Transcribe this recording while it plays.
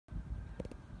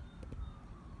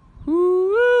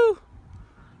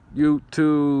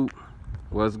YouTube,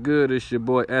 what's good? It's your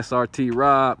boy SRT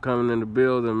Rob coming in the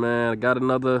building, man. I got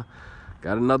another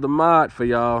mod for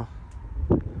y'all.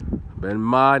 I've been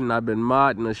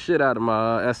modding the shit out of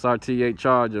my SRT8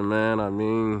 Charger, man. I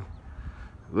mean,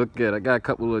 look at it. I got a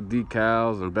couple of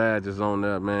decals and badges on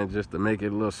there, man, just to make it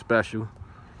a little special.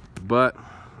 But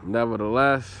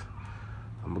nevertheless,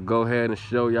 I'm gonna go ahead and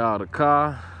show y'all the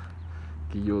car,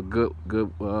 give you a good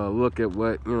look at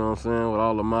what, you know what I'm saying, with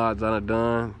all the mods I've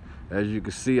done. As you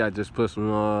can see, I just put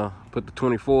the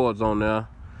 24s on there.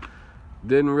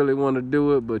 Didn't really want to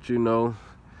do it, but you know,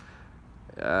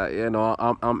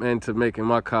 I'm into making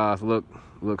my cars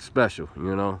look special,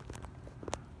 you know.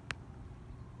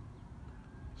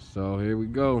 So here we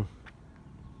go.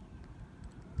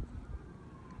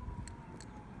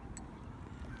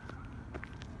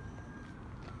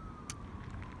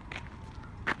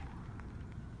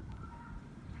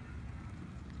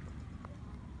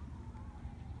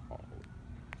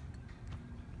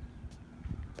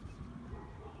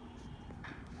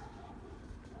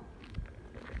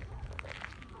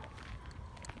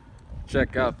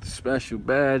 Check out the special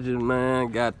badges,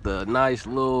 man. Got the nice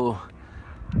little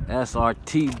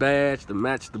SRT badge to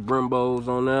match the Brimbos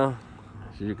on there.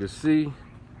 As you can see,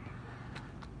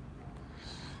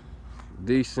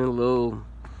 decent little,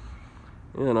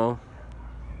 you know,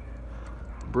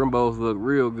 Brimbos look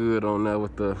real good on there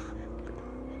with the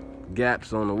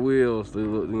gaps on the wheels,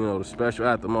 the special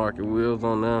aftermarket wheels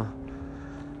on there.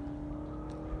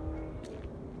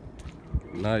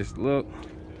 Nice look.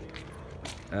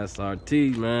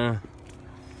 SRT, man,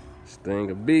 this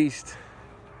thing a beast.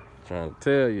 Trying to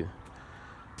tell you,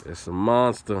 it's a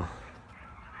monster.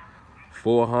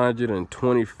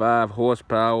 425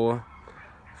 horsepower,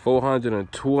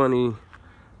 420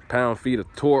 pound-feet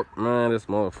of torque, man. This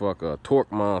motherfucker a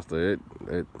torque monster.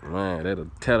 Man,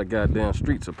 that'll tear the goddamn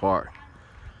streets apart.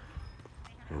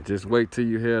 And just wait till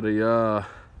you hear the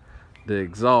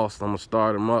exhaust. I'm gonna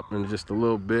start them up in just a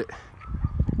little bit,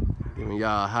 giving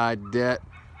y'all a high def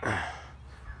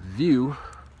view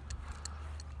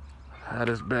how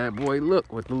this bad boy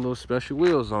look with the little special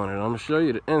wheels on it. I'm gonna show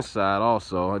you the inside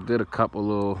also. I did a couple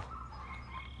little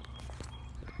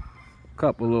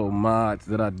mods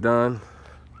that I done.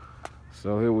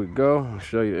 So here we go. I'll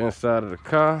show you the inside of the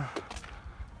car.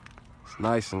 It's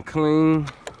nice and clean.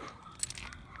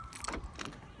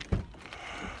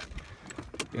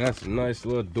 Got some nice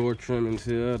little door trimmings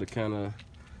here to kind of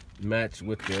match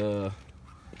with the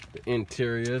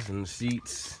interiors and the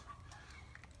seats.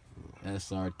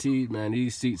 SRT, man,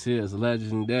 these seats here is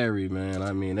legendary, man.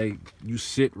 I mean, you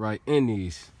sit right in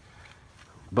these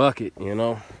bucket, you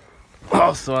know.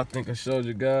 Also, I think I showed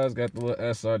you guys, got the little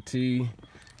SRT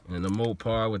and the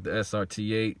Mopar with the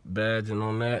SRT8 badging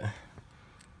on that.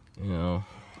 You know,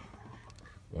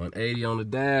 180 on the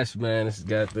dash, man. This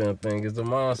goddamn thing is a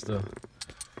monster.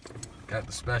 Got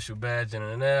the special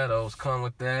badging in there. Those come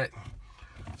with that.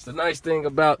 It's the nice thing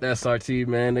about the SRT,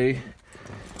 man.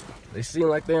 They seem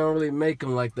like they don't really make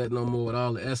them like that no more with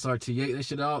all the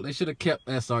SRT8. They should have kept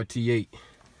SRT8.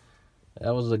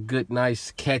 That was a good,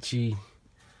 nice, catchy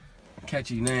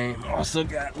name. Also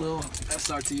got little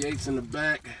SRT8s in the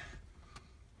back.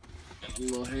 And a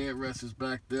little headrest is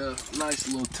back there. Nice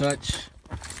little touch.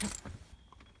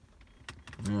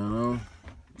 You know,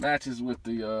 matches with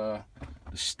the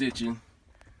stitching.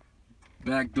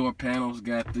 Back door panels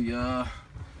got the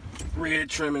red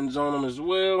trimmings on them as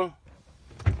well.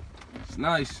 It's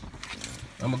nice.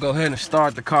 I'm gonna go ahead and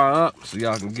start the car up so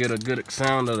y'all can get a good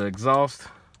sound of the exhaust.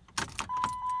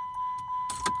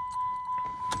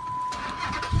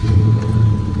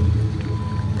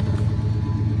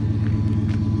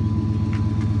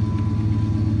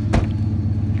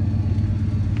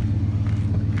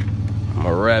 I'm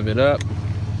gonna rev it up.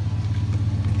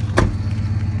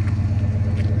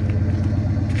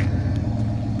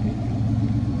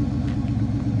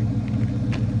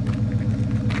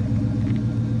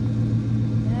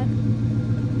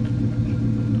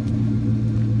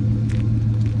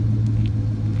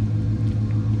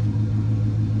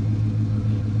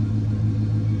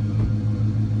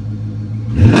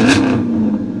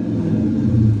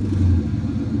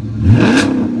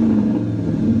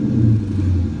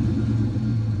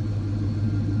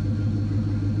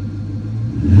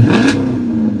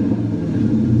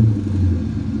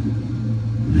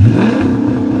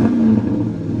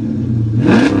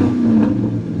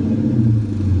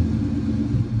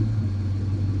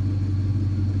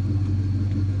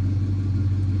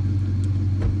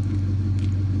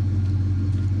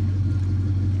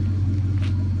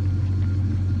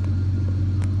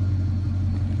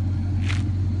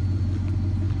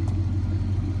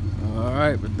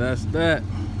 But that's that.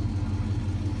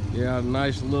 Yeah, a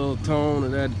nice little tone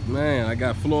of that. Man, I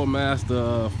got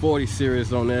Flowmaster 40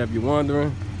 series on there if you're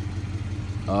wondering.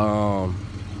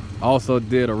 Also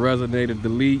did a resonator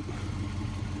delete.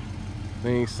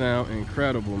 Things sound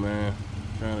incredible, man.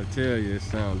 I'm trying to tell you, it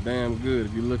sounds damn good.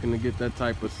 If you're looking to get that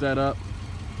type of setup,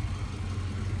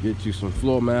 get you some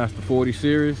Flowmaster 40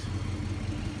 series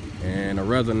and a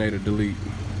resonator delete.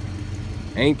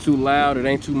 Ain't too loud, it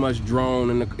ain't too much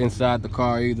drone inside the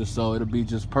car either, so it'll be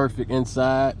just perfect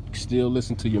inside. Still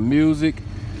listen to your music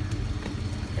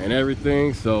and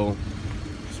everything, so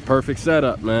it's perfect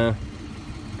setup, man.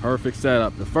 Perfect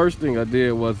setup. The first thing I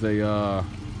did was I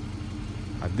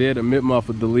did a mid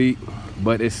muffler delete,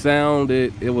 but it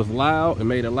was loud. It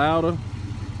made it louder,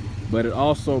 but it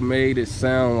also made it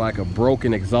sound like a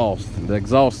broken exhaust. The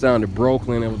exhaust sounded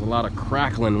broken. There was a lot of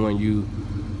crackling when you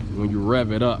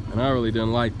rev it up, and I really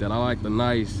didn't like that. I like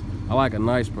a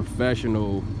nice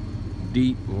professional,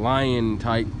 deep lion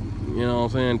type, you know what I'm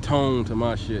saying, tone to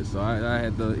my shit. So I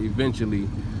had to eventually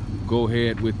go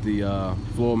ahead with the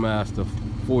Flowmaster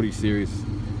 40 series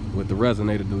with the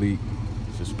resonator delete.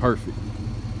 It's just perfect.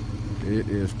 It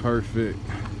is perfect.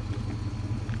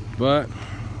 But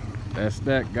that's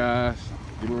that, guys.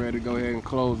 Getting ready to go ahead and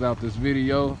close out this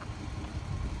video.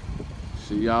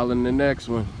 See y'all in the next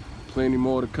one. Plenty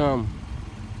more to come.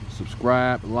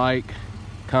 Subscribe, like,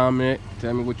 comment,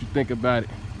 tell me what you think about it.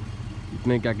 You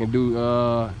think I can do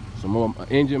some more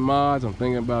engine mods? I'm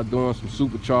thinking about doing some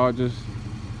superchargers,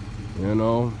 you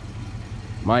know,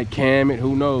 might cam it,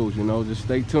 who knows, you know. Just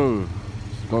stay tuned.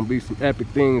 It's gonna be some epic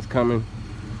things coming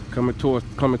to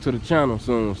the channel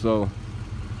soon, so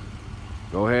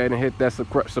go ahead and hit that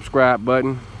subscribe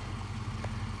button.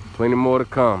 Plenty more to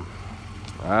come.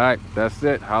 All right, that's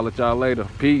it. Holla at y'all later.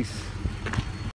 Peace.